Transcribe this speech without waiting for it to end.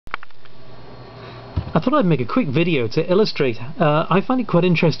I thought I'd make a quick video to illustrate. I find it quite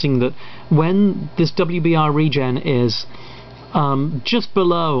interesting that when this WBR Regen is just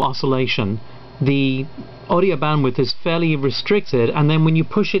below oscillation, the audio bandwidth is fairly restricted, and then when you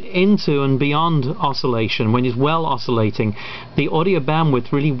push it into and beyond oscillation, when it's well oscillating, the audio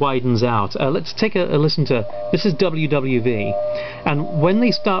bandwidth really widens out. Let's take a listen to this. Is WWV, and when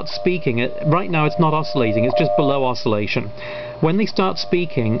they start speaking, right now it's not oscillating, it's just below oscillation. When they start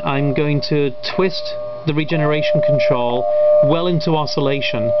speaking, I'm going to twist the regeneration control well into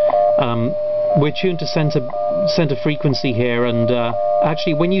oscillation. We're tuned to center frequency here, and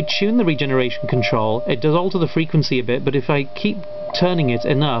actually when you tune the regeneration control, it does alter the frequency a bit, but if I keep turning it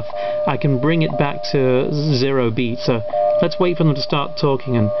enough, I can bring it back to 0 beat. So let's wait for them to start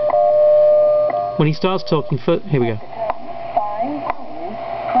talking, and when he starts talking, here we go.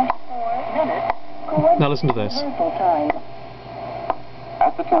 Now listen to this.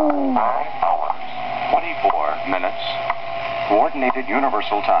 At the time, 9 hours, 24 minutes, Coordinated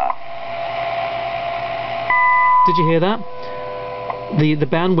Universal Time. Did you hear that? The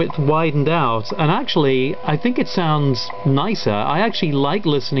bandwidth widened out, and actually I think it sounds nicer. I actually like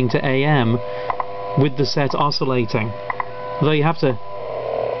listening to AM with the set oscillating, though you have to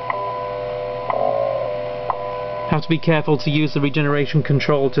be careful to use the regeneration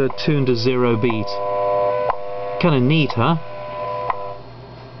control to tune to 0 beat. Kinda neat, huh?